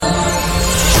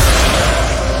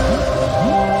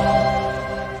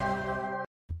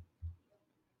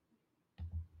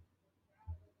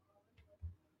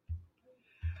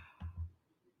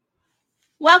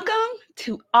Welcome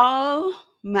to all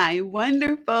my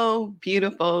wonderful,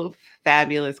 beautiful,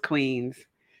 fabulous queens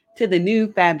to the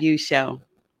new Fab You Show.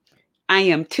 I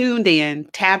am tuned in,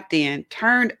 tapped in,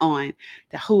 turned on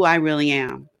to who I really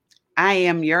am. I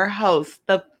am your host,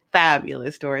 the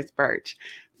fabulous Doris Birch,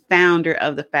 founder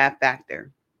of the Fab Factor.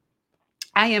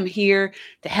 I am here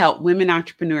to help women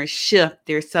entrepreneurs shift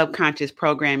their subconscious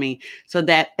programming so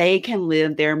that they can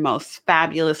live their most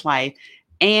fabulous life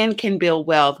and can build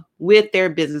wealth with their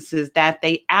businesses that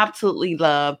they absolutely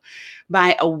love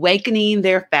by awakening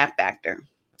their Fab Factor.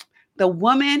 The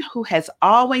woman who has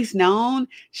always known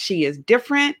she is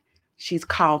different, she's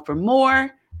called for more,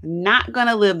 not going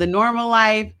to live the normal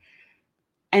life,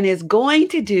 and is going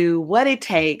to do what it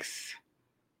takes,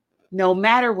 no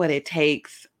matter what it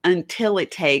takes, until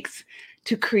it takes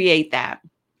to create that,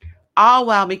 all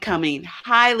while becoming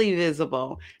highly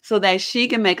visible so that she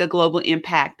can make a global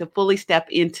impact to fully step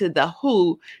into the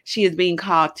who she is being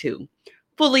called to,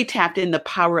 fully tapped in the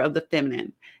power of the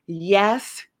feminine.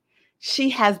 Yes, she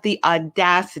has the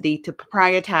audacity to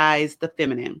prioritize the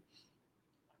feminine.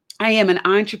 I am an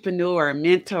entrepreneur,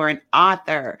 mentor, and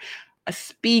author, a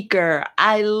speaker.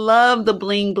 I love the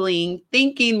bling bling,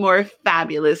 thinking more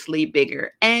fabulously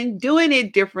bigger, and doing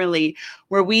it differently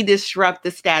where we disrupt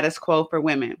the status quo for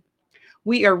women.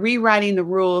 We are rewriting the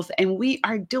rules and we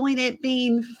are doing it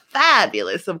being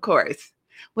fabulous, of course,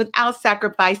 without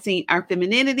sacrificing our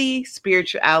femininity,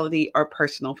 spirituality, or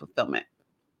personal fulfillment.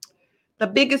 The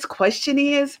biggest question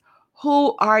is,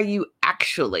 who are you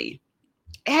actually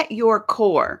at your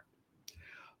core?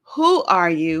 Who are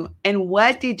you and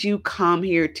what did you come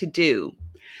here to do?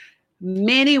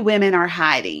 Many women are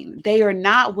hiding. They are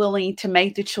not willing to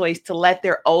make the choice to let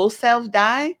their old selves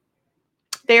die.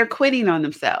 They are quitting on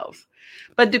themselves.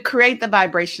 But to create the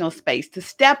vibrational space, to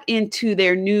step into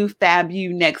their new Fab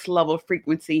You next level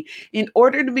frequency in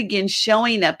order to begin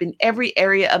showing up in every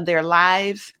area of their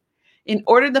lives, in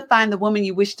order to find the woman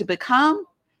you wish to become,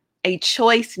 a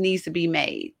choice needs to be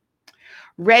made.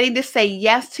 Ready to say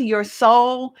yes to your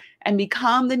soul and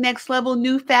become the next level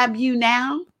new Fab You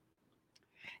now?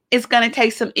 It's going to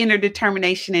take some inner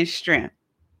determination and strength.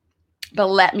 But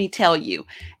let me tell you,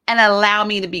 and allow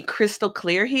me to be crystal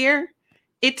clear here,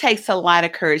 it takes a lot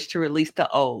of courage to release the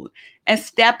old and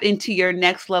step into your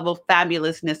next level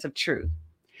fabulousness of truth.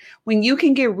 When you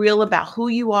can get real about who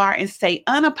you are and say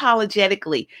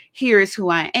unapologetically, here is who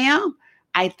I am.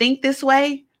 I think this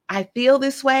way. I feel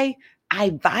this way.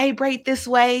 I vibrate this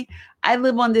way. I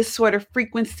live on this sort of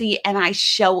frequency and I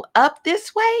show up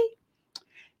this way.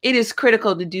 It is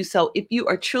critical to do so if you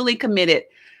are truly committed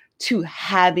to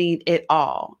having it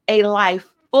all, a life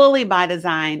fully by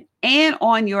design and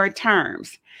on your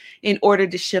terms in order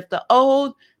to shift the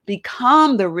old,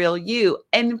 become the real you,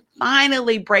 and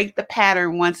finally break the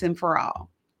pattern once and for all.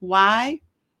 Why?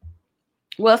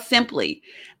 Well, simply,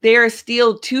 there are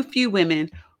still too few women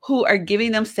who are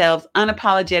giving themselves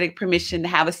unapologetic permission to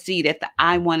have a seat at the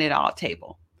I want it all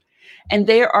table. And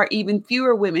there are even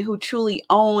fewer women who truly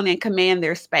own and command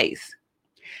their space.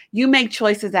 You make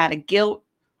choices out of guilt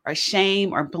or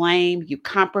shame or blame. You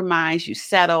compromise, you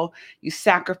settle, you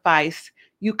sacrifice,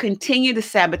 you continue to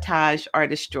sabotage or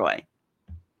destroy.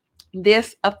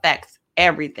 This affects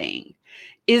everything.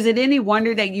 Is it any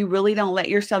wonder that you really don't let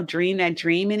yourself dream that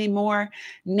dream anymore?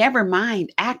 Never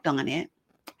mind, act on it.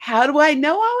 How do I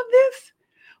know all of this?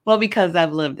 Well, because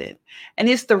I've lived it. And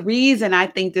it's the reason I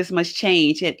think this must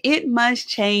change, and it must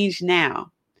change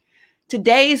now.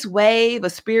 Today's wave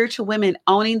of spiritual women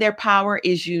owning their power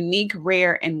is unique,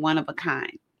 rare, and one of a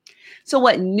kind. So,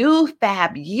 what New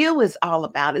Fab You is all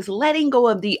about is letting go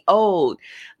of the old,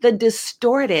 the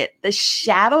distorted, the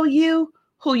shadow you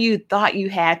who you thought you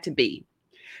had to be,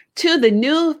 to the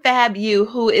new Fab You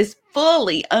who is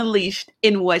fully unleashed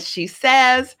in what she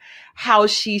says, how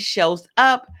she shows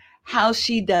up, how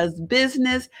she does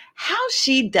business, how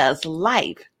she does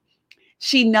life.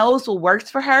 She knows what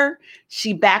works for her.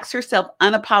 She backs herself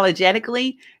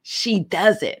unapologetically. She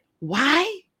does it.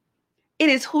 Why? It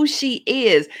is who she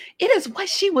is. It is what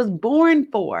she was born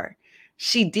for.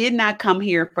 She did not come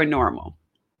here for normal.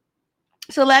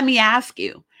 So let me ask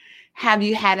you, have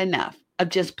you had enough of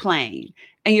just playing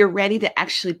and you're ready to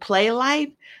actually play life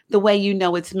the way you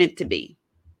know it's meant to be?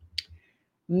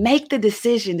 Make the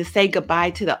decision to say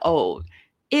goodbye to the old.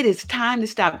 It is time to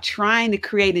stop trying to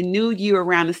create a new you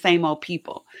around the same old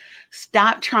people.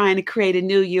 Stop trying to create a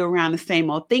new you around the same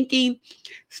old thinking.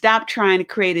 Stop trying to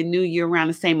create a new you around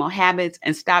the same old habits,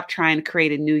 and stop trying to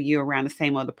create a new you around the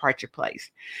same old departure place.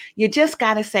 You just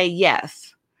got to say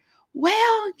yes.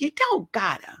 Well, you don't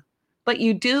gotta, but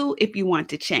you do if you want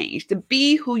to change, to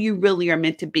be who you really are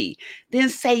meant to be. Then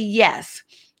say yes.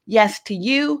 Yes to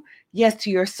you. Yes to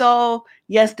your soul.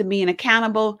 Yes to being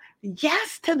accountable.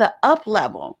 Yes to the up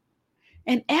level.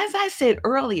 And as I said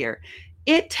earlier,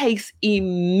 it takes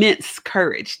immense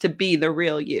courage to be the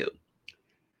real you.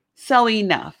 So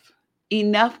enough.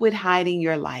 Enough with hiding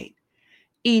your light.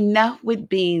 Enough with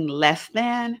being less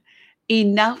than.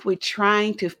 Enough with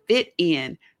trying to fit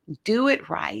in, do it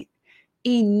right.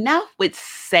 Enough with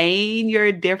saying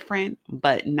you're different,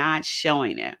 but not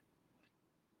showing it.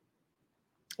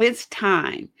 It's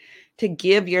time to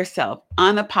give yourself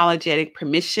unapologetic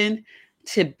permission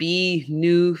to be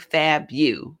new fab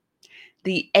you.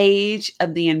 The age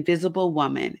of the invisible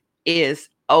woman is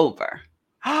over.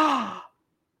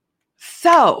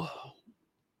 So,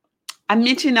 I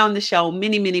mentioned on the show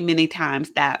many, many, many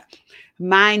times that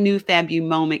my new fab you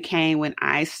moment came when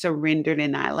I surrendered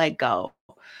and I let go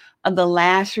of the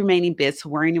last remaining bits,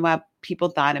 worrying about what people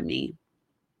thought of me,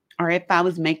 or if I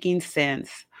was making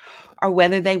sense, or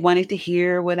whether they wanted to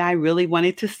hear what I really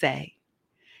wanted to say.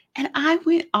 And I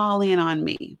went all in on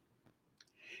me.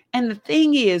 And the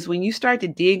thing is, when you start to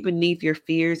dig beneath your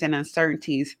fears and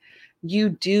uncertainties, you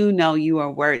do know you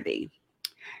are worthy.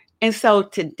 And so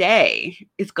today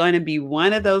is going to be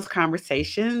one of those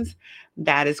conversations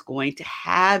that is going to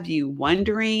have you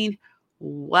wondering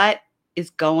what is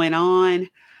going on.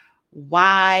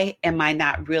 Why am I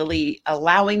not really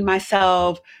allowing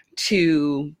myself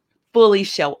to fully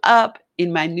show up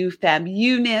in my new fab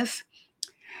you-ness?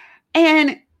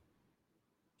 And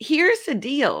here's the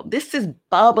deal. This is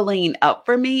bubbling up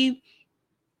for me.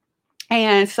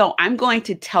 And so I'm going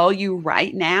to tell you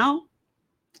right now,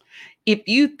 if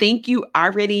you think you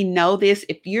already know this,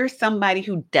 if you're somebody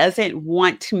who doesn't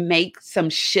want to make some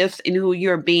shifts in who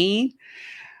you're being,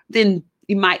 then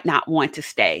you might not want to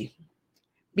stay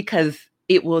because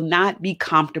it will not be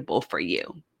comfortable for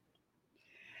you.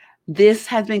 This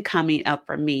has been coming up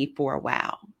for me for a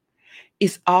while.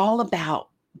 It's all about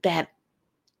that,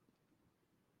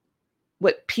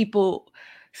 what people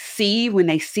see when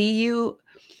they see you,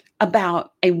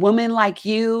 about a woman like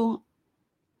you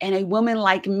and a woman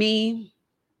like me.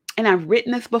 And I've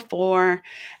written this before,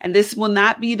 and this will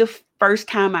not be the first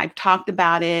time I've talked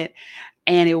about it,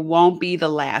 and it won't be the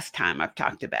last time I've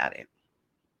talked about it.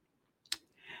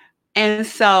 And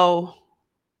so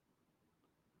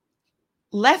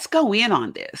let's go in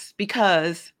on this,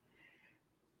 because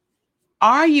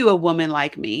are you a woman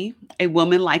like me, a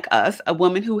woman like us, a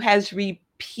woman who has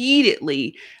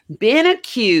repeatedly been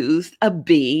accused of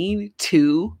being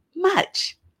too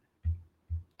much?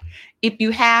 If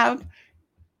you have,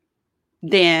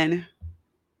 then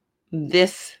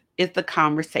this is the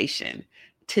conversation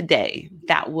today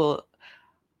that will,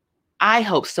 I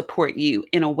hope, support you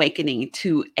in awakening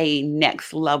to a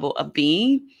next level of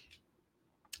being.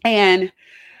 And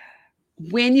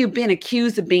when you've been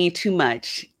accused of being too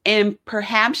much, and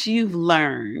perhaps you've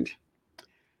learned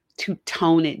to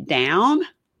tone it down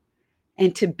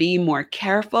and to be more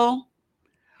careful,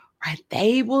 right?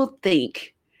 They will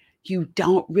think you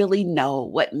don't really know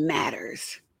what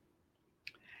matters.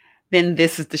 Then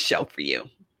this is the show for you.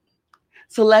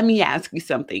 So let me ask you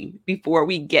something before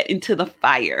we get into the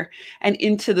fire and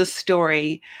into the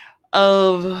story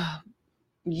of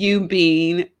you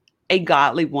being a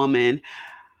godly woman.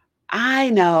 I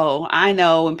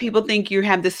know when people think you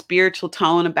have this spiritual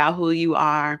tone about who you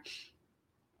are,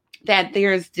 that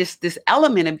there's just this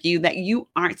element of you that you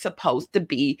aren't supposed to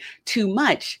be too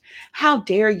much. How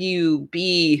dare you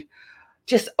be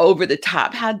just over the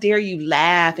top? How dare you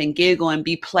laugh and giggle and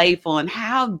be playful? And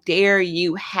how dare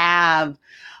you have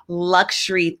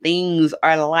luxury things,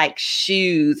 or like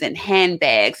shoes and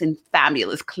handbags and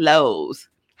fabulous clothes?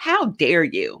 How dare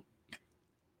you?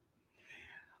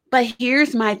 But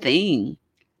here's my thing.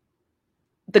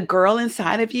 The girl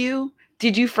inside of you,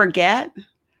 did you forget?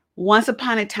 Once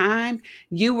upon a time,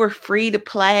 you were free to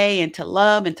play and to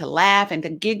love and to laugh and to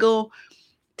giggle,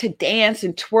 to dance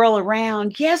and twirl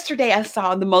around. Yesterday, I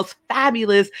saw the most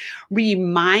fabulous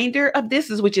reminder of this,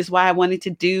 which is why I wanted to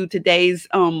do today's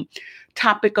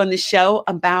topic on the show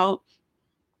about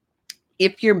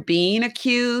if you're being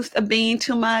accused of being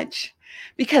too much.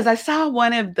 Because I saw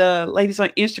one of the ladies on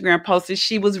Instagram posted,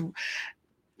 she was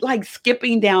like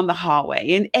skipping down the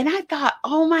hallway. And I thought,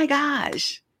 oh my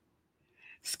gosh,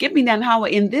 skipping down the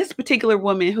hallway. And this particular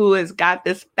woman who has got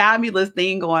this fabulous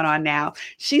thing going on now,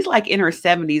 she's like in her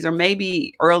 70s or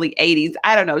maybe early 80s.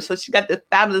 I don't know. So she got this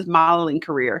fabulous modeling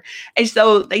career. And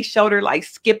so they showed her like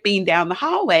skipping down the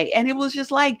hallway. And it was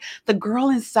just like, the girl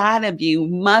inside of you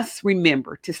must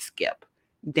remember to skip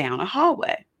down a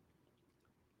hallway.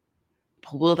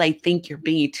 But will they think you're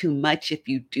being too much if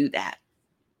you do that?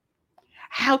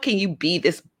 How can you be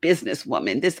this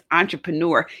businesswoman, this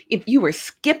entrepreneur, if you were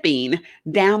skipping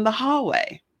down the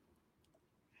hallway?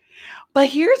 But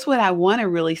here's what I want to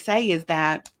really say is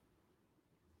that,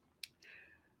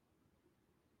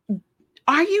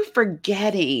 are you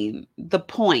forgetting the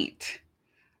point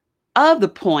of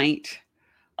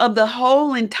the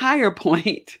whole entire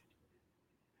point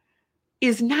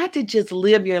is not to just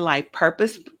live your life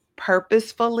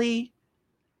purposefully,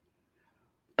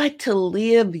 but to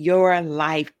live your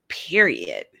life,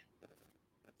 period.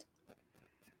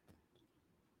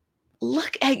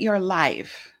 Look at your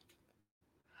life.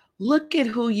 Look at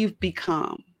who you've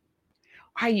become.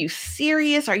 Are you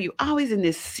serious? Are you always in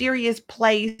this serious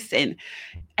place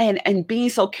and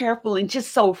being so careful and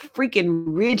just so freaking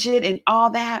rigid and all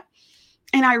that?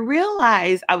 And I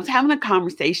realized I was having a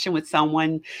conversation with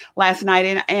someone last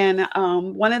night, and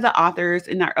one of the authors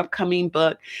in our upcoming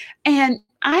book, and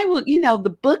I will, the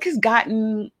book has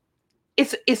gotten,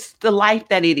 it's the life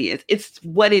that it is. It's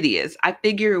what it is. I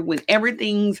figure when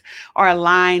everything's are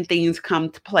aligned, things come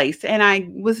to place. And I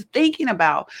was thinking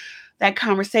about that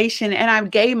conversation, and I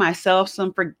gave myself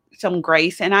some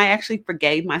grace, and I actually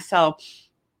forgave myself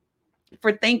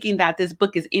for thinking that this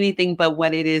book is anything but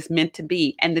what it is meant to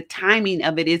be. And the timing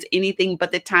of it is anything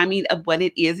but the timing of what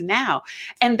it is now.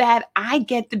 And that I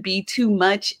get to be too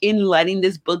much in letting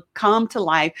this book come to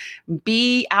life,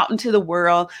 be out into the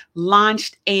world,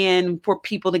 launched, and for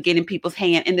people to get in people's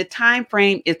hand. And the time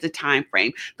frame is the time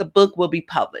frame. The book will be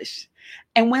published.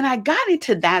 And when I got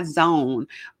into that zone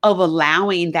of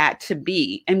allowing that to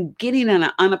be and getting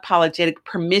an unapologetic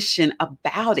permission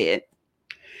about it,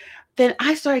 then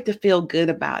I started to feel good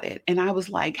about it. And I was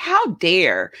like, how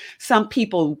dare some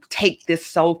people take this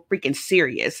so freaking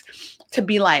serious, to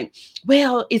be like,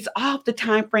 well, it's off the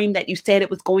time frame that you said it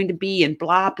was going to be, and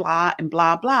blah, blah, and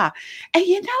blah, blah. And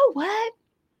you know what?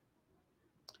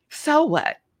 So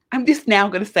what? I'm just now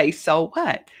going to say, so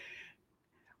what?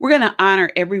 We're going to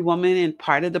honor every woman and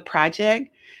part of the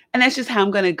project. And that's just how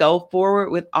I'm going to go forward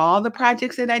with all the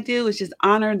projects that I do, is just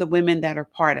honor the women that are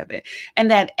part of it.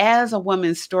 And that as a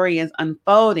woman's story is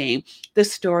unfolding, the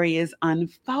story is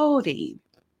unfolding.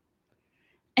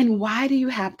 And why do you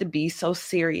have to be so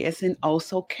serious and oh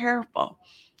so careful?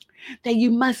 That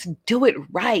you must do it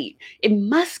right. It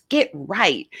must get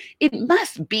right. It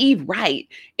must be right.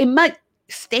 It must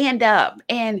stand up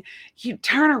and you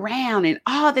turn around, and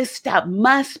all this stuff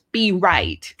must be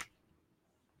right.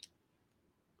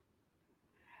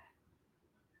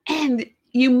 And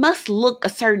you must look a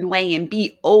certain way and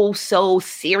be oh so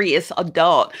serious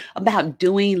adult about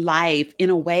doing life in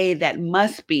a way that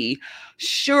must be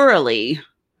surely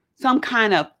some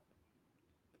kind of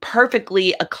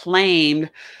perfectly acclaimed,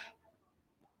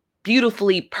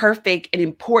 beautifully perfect and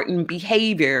important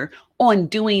behavior on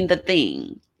doing the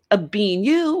thing of being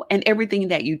you and everything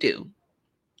that you do.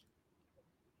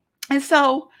 And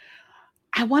so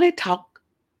I want to talk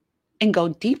and go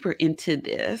deeper into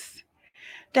this,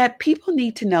 that people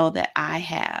need to know that I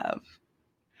have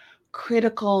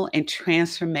critical and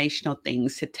transformational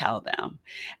things to tell them.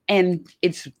 And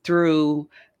it's through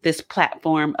this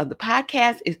platform of the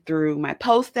podcast, it's through my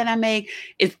posts that I make,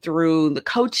 it's through the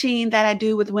coaching that I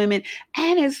do with women,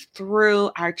 and it's through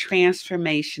our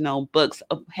transformational books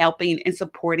of helping and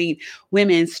supporting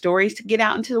women's stories to get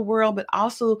out into the world, but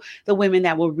also the women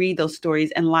that will read those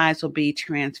stories and lives will be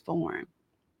transformed.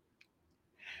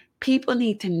 People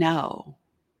need to know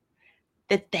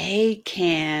that they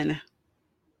can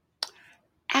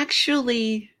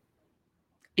actually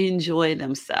enjoy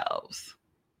themselves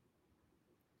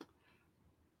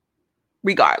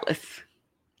regardless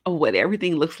of what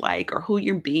everything looks like, or who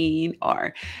you're being,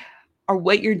 or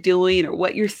what you're doing, or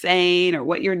what you're saying, or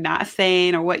what you're not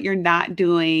saying, or what you're not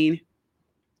doing.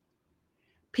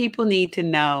 People need to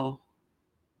know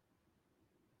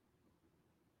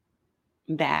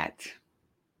that,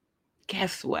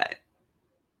 guess what?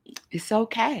 It's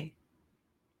okay.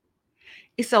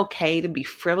 It's okay to be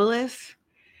frivolous.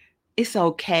 It's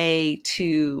okay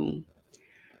to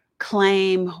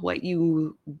claim what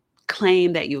you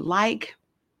claim that you like.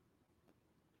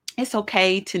 It's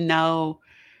okay to know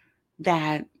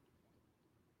that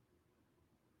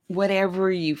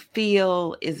whatever you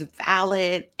feel is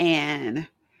valid, and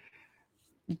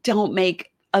don't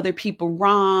make other people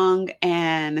wrong,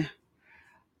 and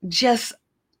just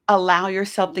allow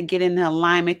yourself to get in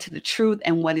alignment to the truth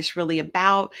and what it's really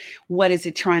about. What is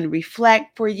it trying to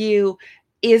reflect for you?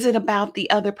 Is it about the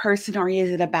other person, or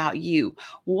is it about you?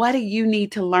 What do you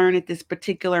need to learn at this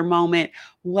particular moment?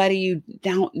 What do you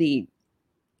don't need?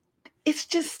 It's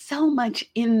just so much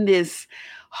in this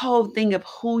whole thing of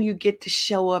who you get to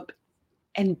show up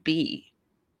and be.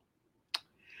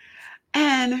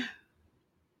 And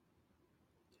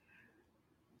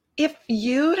if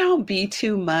you don't be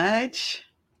too much,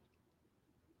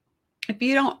 if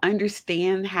you don't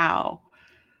understand how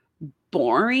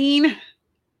boring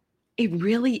it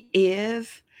really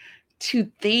is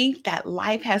to think that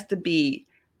life has to be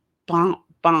bump,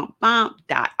 bump, bump,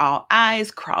 dot all I's,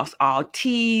 cross all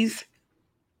T's,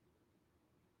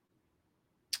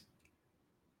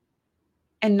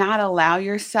 and not allow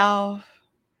yourself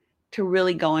to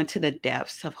really go into the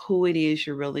depths of who it is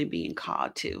you're really being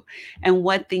called to and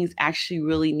what things actually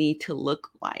really need to look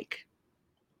like.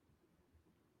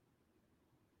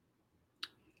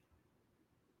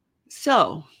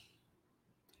 So,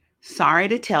 sorry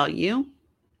to tell you,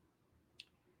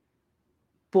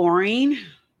 boring,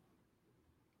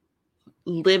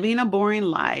 living a boring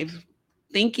life,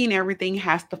 thinking everything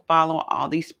has to follow all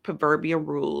these proverbial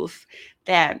rules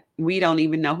that we don't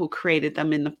even know who created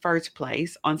them in the first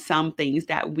place on some things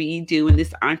that we do in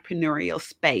this entrepreneurial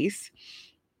space,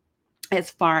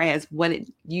 as far as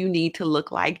you need to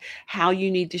look like, how you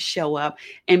need to show up,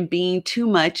 and being too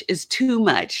much is too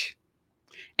much.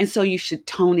 And so you should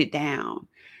tone it down.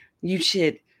 You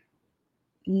should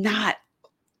not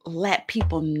let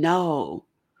people know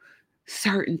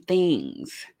certain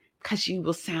things because you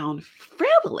will sound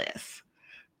frivolous.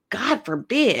 God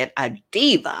forbid, a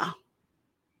diva.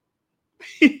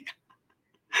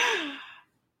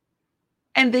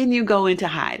 And then you go into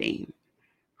hiding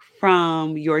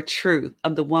from your truth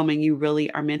of the woman you really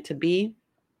are meant to be.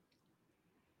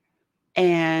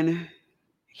 And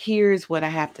here's what I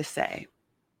have to say.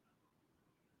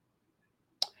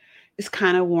 It's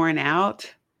kind of worn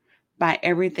out by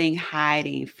everything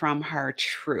hiding from her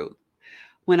truth.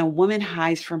 When a woman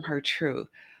hides from her truth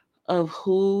of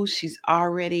who she's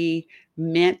already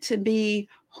meant to be,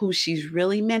 who she's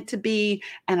really meant to be,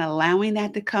 and allowing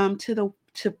that to come to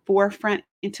forefront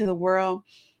into the world,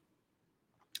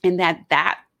 and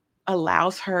that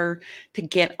allows her to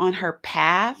get on her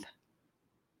path,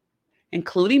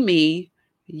 including me,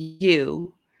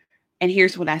 you. And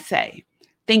here's what I say.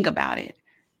 Think about it.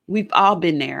 We've all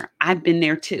been there. I've been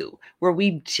there too, where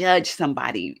we judge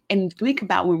somebody. And think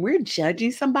about when we're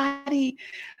judging somebody,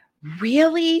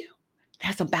 really,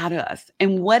 that's about us.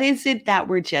 And what is it that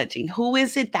we're judging? Who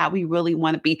is it that we really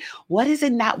want to be? What is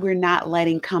it that we're not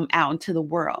letting come out into the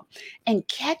world? And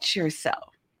catch yourself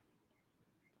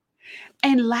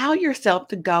and allow yourself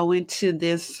to go into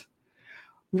this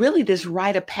really this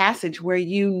rite of passage where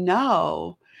you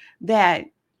know that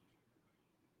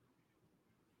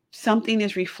something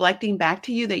is reflecting back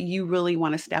to you that you really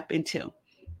want to step into.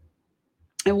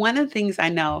 And one of the things I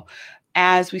know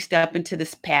as we step into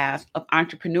this path of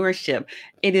entrepreneurship,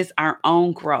 it is our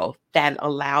own growth that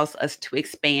allows us to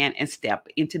expand and step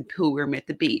into who we're meant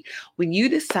to be. When you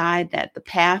decide that the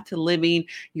path to living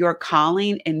your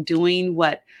calling and doing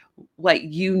what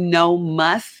you know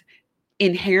must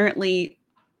inherently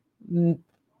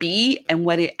be and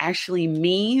what it actually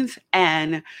means,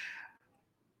 and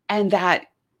that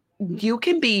you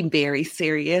can be very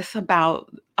serious about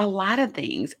a lot of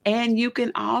things, and you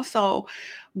can also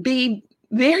be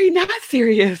very not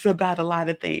serious about a lot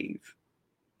of things.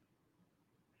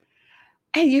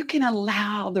 And you can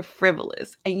allow the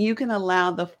frivolous, and you can allow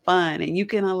the fun, and you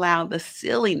can allow the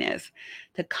silliness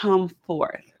to come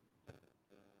forth.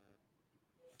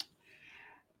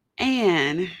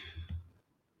 And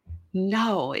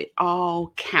know it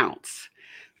all counts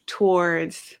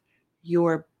towards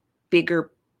your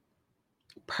bigger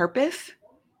purpose.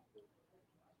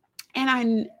 And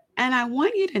I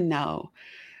want you to know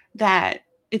that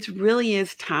it really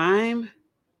is time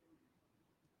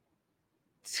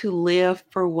to live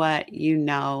for what you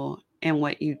know and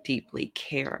what you deeply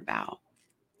care about.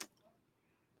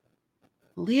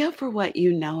 Live for what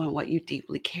you know and what you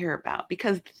deeply care about,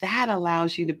 because that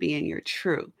allows you to be in your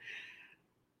truth.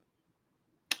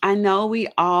 I know we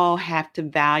all have to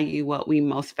value what we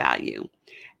most value,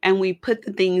 and we put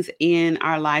the things in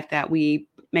our life that we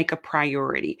make a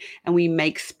priority and we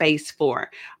make space for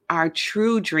our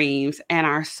true dreams and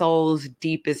our soul's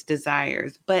deepest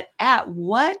desires. But at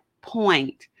what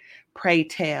point, pray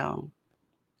tell,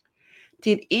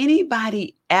 did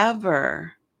anybody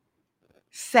ever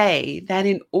say that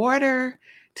in order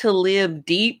to live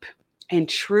deep and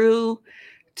true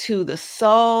to the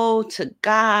soul, to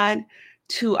God,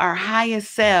 to our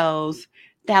highest selves,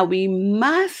 that we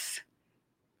must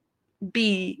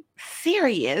be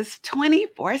serious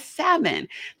 24/7,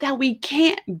 that we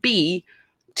can't be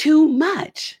too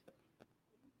much,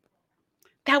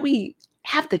 that we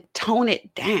have to tone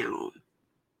it down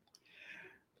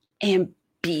and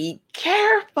be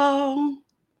careful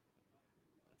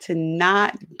to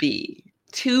not be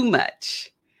too much,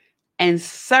 and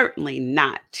certainly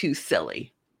not too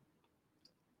silly.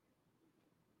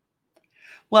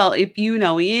 Well, if you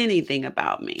know anything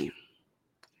about me,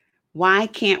 why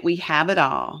can't we have it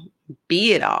all,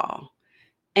 be it all,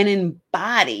 and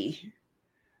embody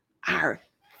our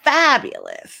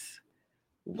fabulous,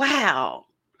 wow,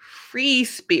 free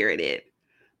spirited,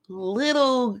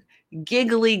 little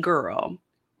giggly girl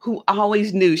who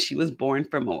always knew she was born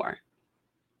for more?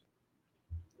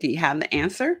 Do you have the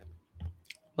answer?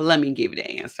 Well, let me give you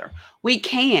the answer. We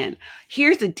can.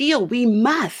 Here's the deal, we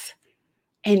must.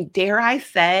 And dare I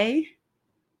say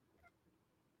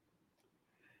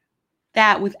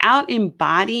that without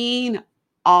embodying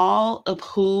all of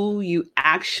who you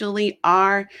actually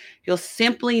are, you'll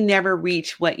simply never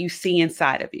reach what you see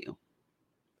inside of you.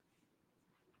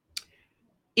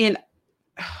 In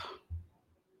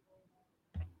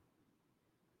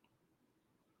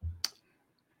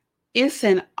It's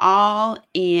an all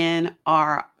in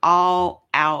or all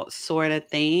out sort of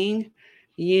thing.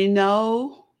 You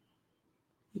know,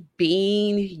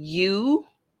 being you.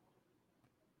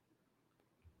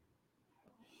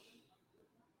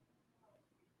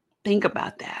 Think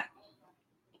about that.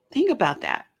 Think about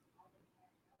that.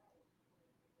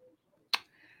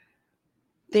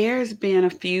 There's been a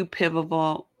few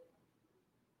pivotal,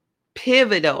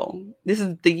 this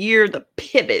is the year, the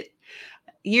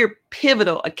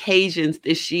pivotal occasions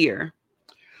this year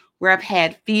where I've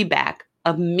had feedback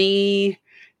of me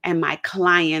and my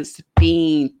clients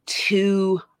being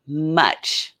too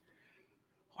much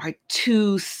or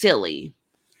too silly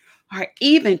or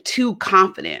even too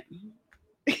confident.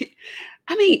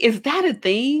 I mean, is that a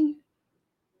thing?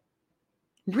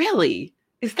 Really?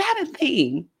 Is that a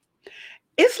thing?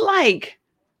 It's like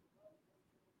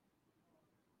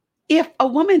if a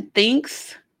woman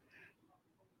thinks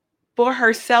for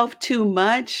herself too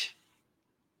much,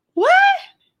 what?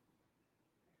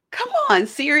 Come on,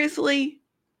 seriously?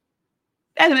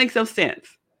 That makes no sense.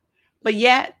 But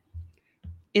yet,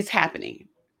 it's happening.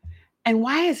 And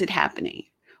why is it happening?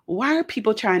 Why are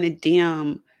people trying to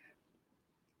dim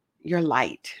your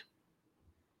light?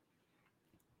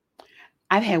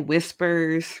 I've had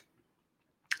whispers.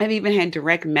 I've even had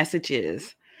direct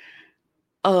messages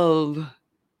of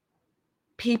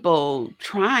people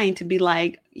trying to be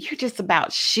like, you're just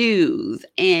about shoes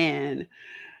and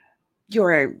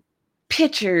your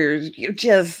pictures, you're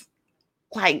just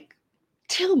like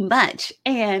too much.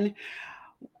 And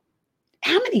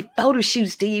how many photo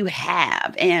shoots do you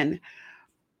have? And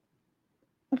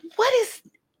what is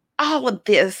all of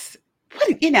this?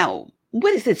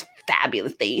 What is this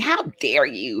fabulous thing? How dare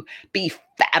you be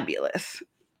fabulous?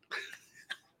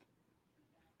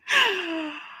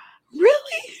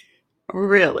 Really?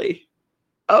 Really?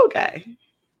 Okay.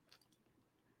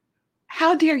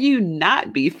 How dare you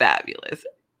not be fabulous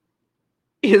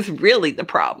is really the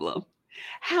problem.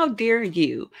 How dare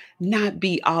you not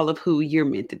be all of who you're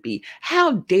meant to be?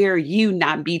 How dare you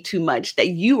not be too much that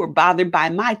you are bothered by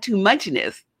my too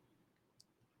muchness?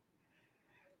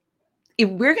 If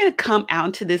we're going to come out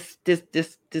into this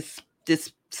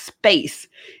space,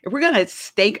 if we're going to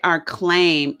stake our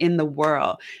claim in the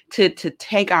world to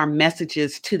take our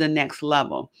messages to the next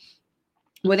level,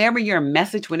 whatever your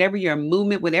message, whatever your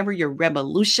movement, whatever your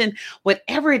revolution,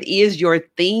 whatever it is your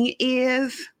thing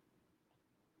is,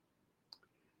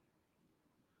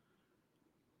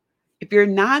 if you're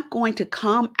not going to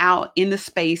come out in the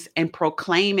space and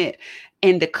proclaim it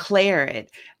and declare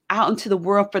it out into the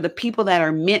world for the people that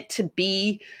are meant to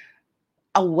be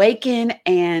awakened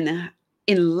and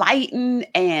enlightened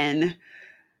and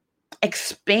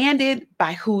expanded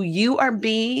by who you are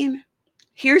being,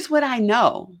 here's what I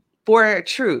know for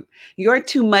truth. Your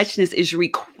too muchness is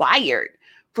required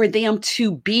for them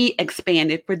to be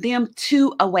expanded, for them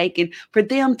to awaken, for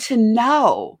them to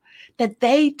know that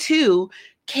they too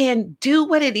can do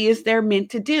what it is they're meant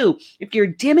to do. If you're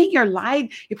dimming your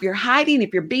light, if you're hiding,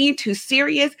 if you're being too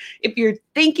serious, if you're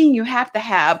thinking you have to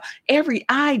have every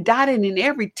I dotted and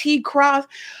every T crossed,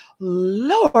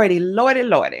 Lordy, Lordy,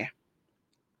 Lordy.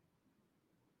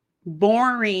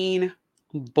 Boring,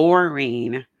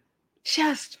 boring,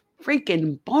 just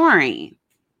freaking boring.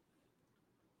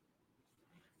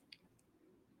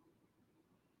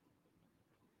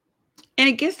 And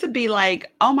it gets to be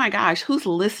like, oh my gosh, who's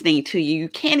listening to you? You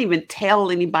can't even tell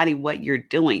anybody what you're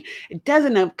doing. It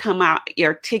doesn't come out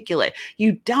articulate.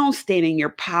 You don't stand in your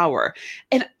power.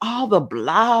 And all the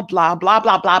blah, blah, blah,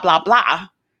 blah, blah, blah, blah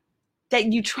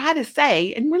that you try to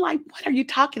say. And we're like, what are you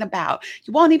talking about?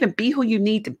 You won't even be who you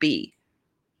need to be.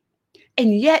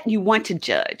 And yet you want to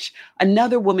judge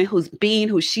another woman who's being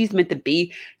who she's meant to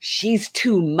be. She's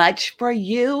too much for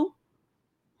you.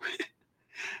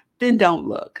 then don't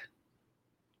look.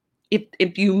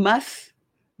 If you must,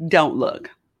 don't look.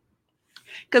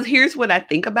 Because here's what I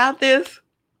think about this.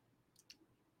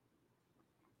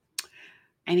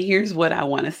 And here's what I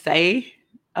want to say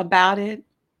about it.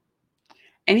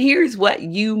 And here's what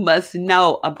you must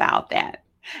know about that.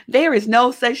 There is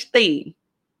no such thing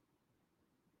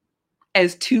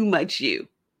as too much you.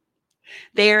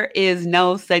 There is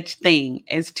no such thing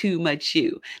as too much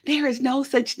you. There is no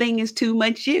such thing as too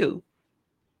much you.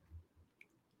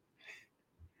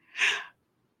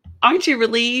 Aren't you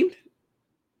relieved?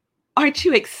 Aren't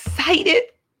you excited?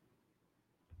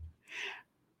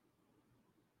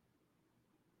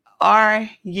 Are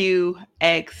you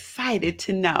excited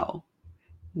to know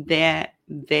that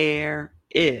there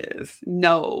is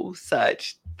no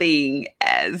such thing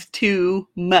as too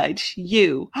much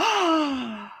you?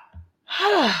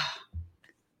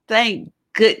 Thank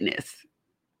goodness.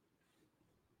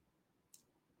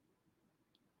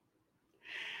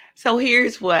 So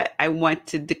here's what I want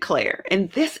to declare. And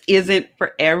this isn't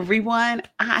for everyone.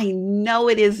 I know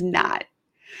it is not.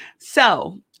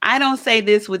 So I don't say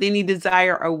this with any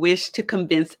desire or wish to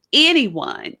convince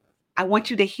anyone. I want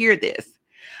you to hear this.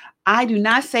 I do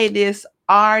not say this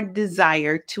or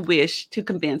desire to wish to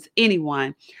convince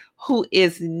anyone who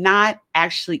is not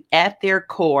actually at their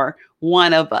core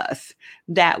one of us,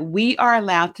 that we are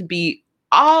allowed to be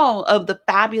all of the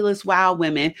fabulous wild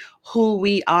women who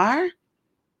we are.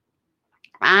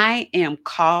 I am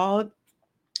called,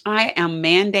 I am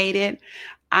mandated,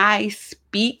 I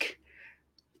speak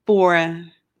for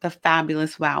the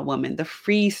fabulous wild woman, the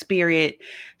free spirit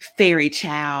fairy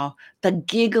child, the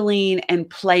giggling and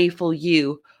playful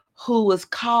you who was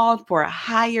called for a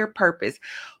higher purpose,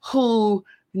 who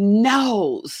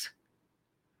knows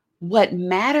what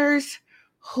matters,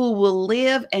 who will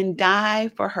live and die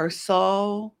for her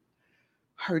soul,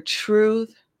 her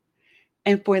truth,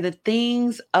 and for the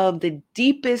things of the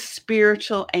deepest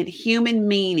spiritual and human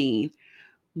meaning,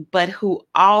 but who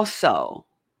also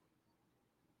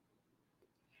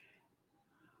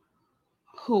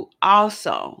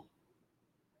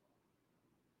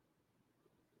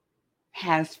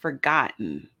has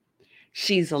forgotten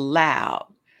she's allowed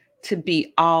to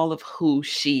be all of who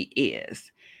she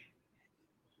is,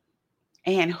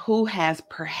 and who has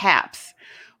perhaps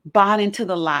bought into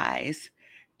the lies,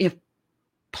 if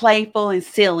playful and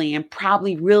silly and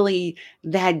probably really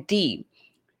that deep,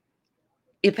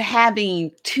 if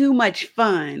having too much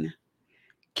fun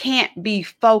can't be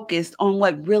focused on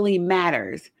what really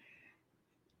matters,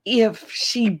 if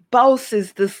she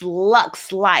boasts this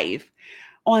luxe life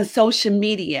on social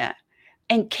media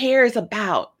and cares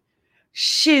about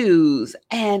shoes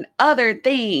and other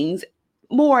things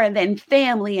more than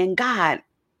family and God,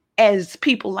 as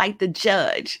people like to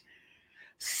judge.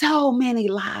 So many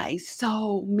lies,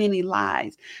 so many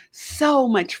lies, so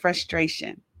much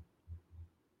frustration.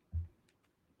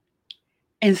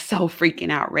 And so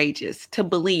freaking outrageous to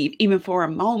believe, even for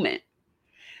a moment,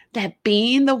 that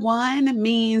being the one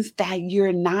means that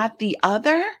you're not the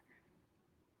other.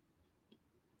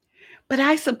 But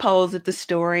I suppose that the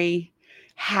story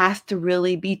has to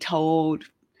really be told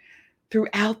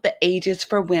throughout the ages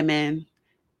for women.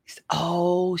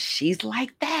 Oh, she's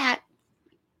like that.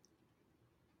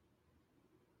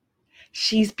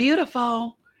 She's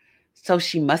beautiful, so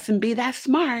she mustn't be that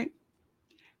smart.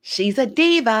 She's a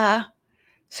diva,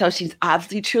 so she's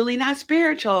obviously truly not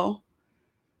spiritual.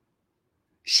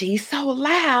 She's so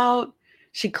loud,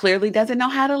 she clearly doesn't know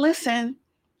how to listen.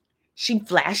 She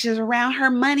flashes around her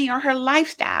money or her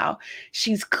lifestyle.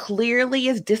 She's clearly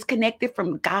is disconnected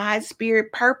from God's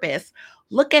spirit purpose.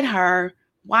 Look at her,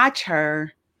 watch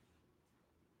her.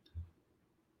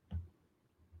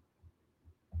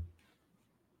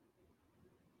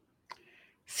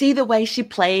 See the way she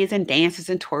plays and dances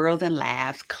and twirls and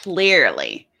laughs.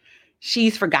 Clearly,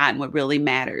 she's forgotten what really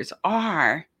matters.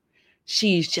 Or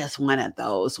she's just one of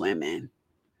those women,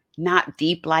 not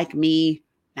deep like me,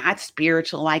 not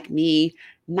spiritual like me,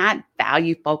 not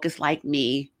value focused like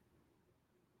me.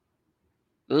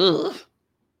 Ugh.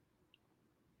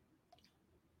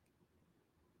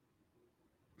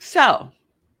 So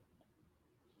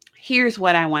here's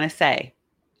what I want to say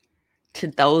to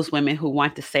those women who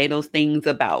want to say those things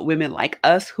about women like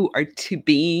us who are to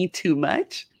be too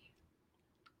much.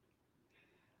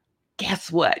 Guess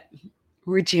what?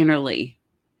 We're generally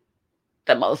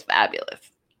the most fabulous,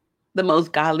 the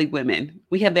most godly women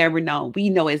we have ever known. We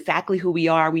know exactly who we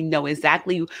are. We know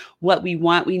exactly what we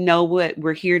want. We know what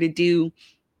we're here to do.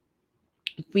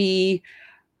 We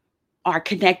are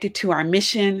connected to our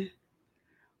mission.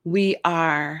 We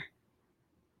are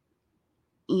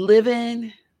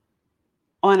living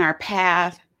on our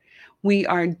path. We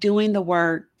are doing the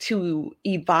work to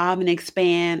evolve and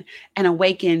expand and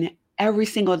awaken every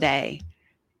single day,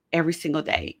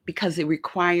 because it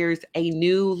requires a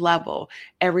new level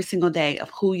every single day of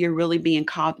who you're really being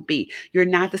called to be. You're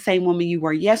not the same woman you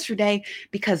were yesterday,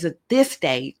 because of this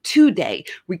day, today,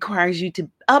 requires you to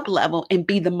up level and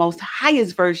be the most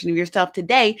highest version of yourself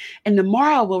today. And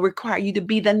tomorrow will require you to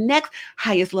be the next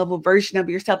highest level version of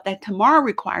yourself that tomorrow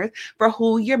requires for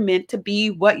who you're meant to be,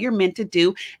 what you're meant to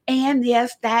do. And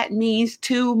yes, that means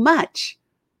too much.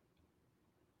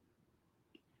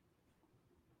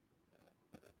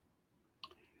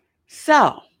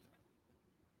 So,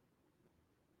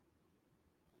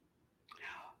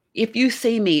 if you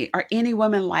see me or any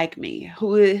woman like me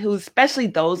who especially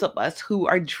those of us who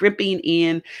are dripping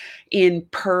in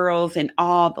pearls and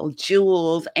all the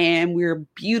jewels, and we're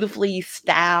beautifully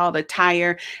styled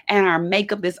attire, and our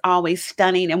makeup is always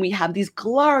stunning, and we have these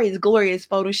glorious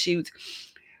photo shoots,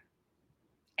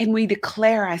 and we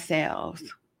declare ourselves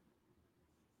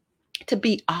to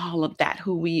be all of that,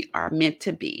 who we are meant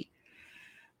to be,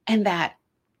 and that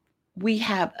we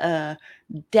have a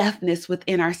deftness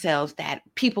within ourselves that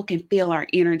people can feel our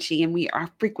energy, and our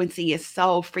frequency is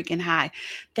so freaking high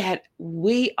that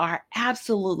we are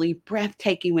absolutely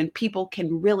breathtaking when people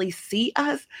can really see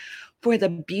us for the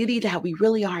beauty that we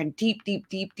really are deep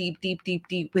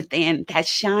within, that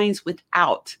shines with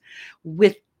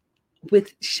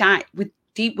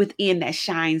deep within, that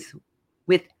shines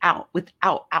without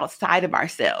outside of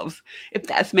ourselves. If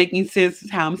that's making sense,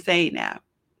 is how I'm saying that.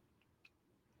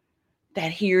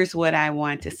 That here's what I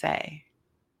want to say.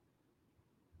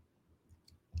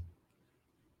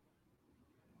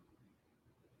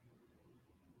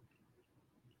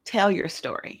 Tell your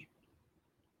story.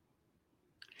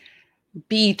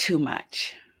 Be too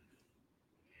much.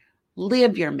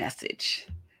 Live your message.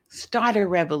 Start a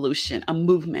revolution, a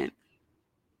movement.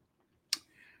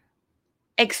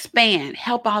 Expand.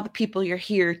 Help all the people you're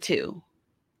here to.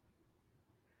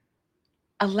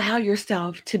 Allow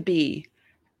yourself to be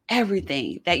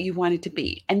everything that you wanted to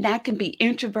be. And that can be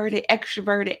introverted,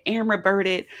 extroverted,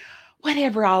 ambiverted,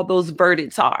 whatever all those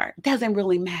verdicts are. Doesn't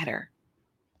really matter.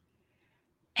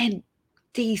 And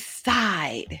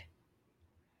decide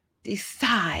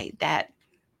that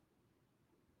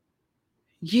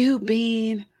you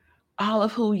being all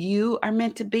of who you are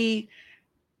meant to be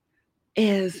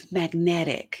is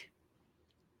magnetic,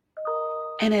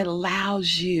 and it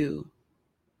allows you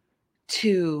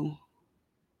to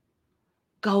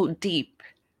go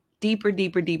deeper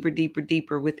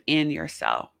within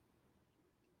yourself.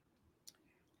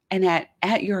 And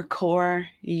at your core,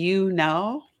 you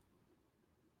know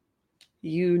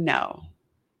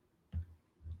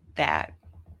that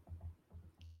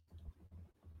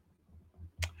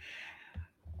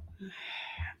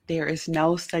there is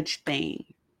no such thing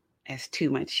as too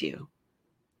much you.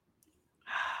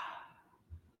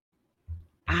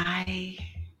 I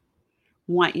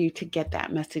want you to get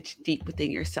that message deep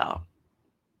within yourself.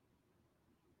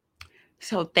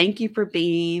 So thank you for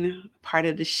being part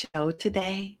of the show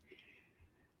today.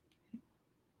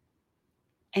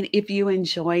 And if you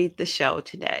enjoyed the show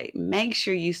today, make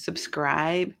sure you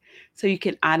subscribe so you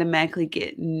can automatically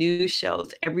get new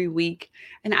shows every week.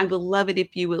 And I would love it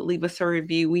if you would leave us a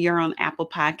review. We are on Apple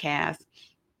Podcasts,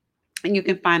 and you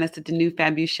can find us at the New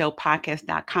Fab You Show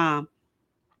podcast.com.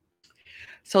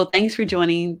 So thanks for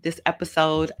joining this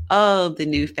episode of the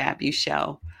New Fab You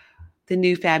Show. The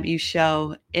New Fab You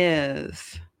Show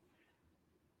is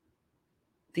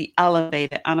the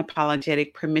elevated,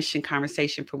 unapologetic permission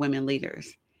conversation for women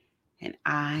leaders. And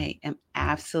I am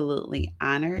absolutely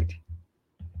honored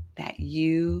that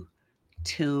you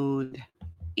tuned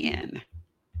in.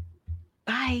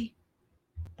 Bye.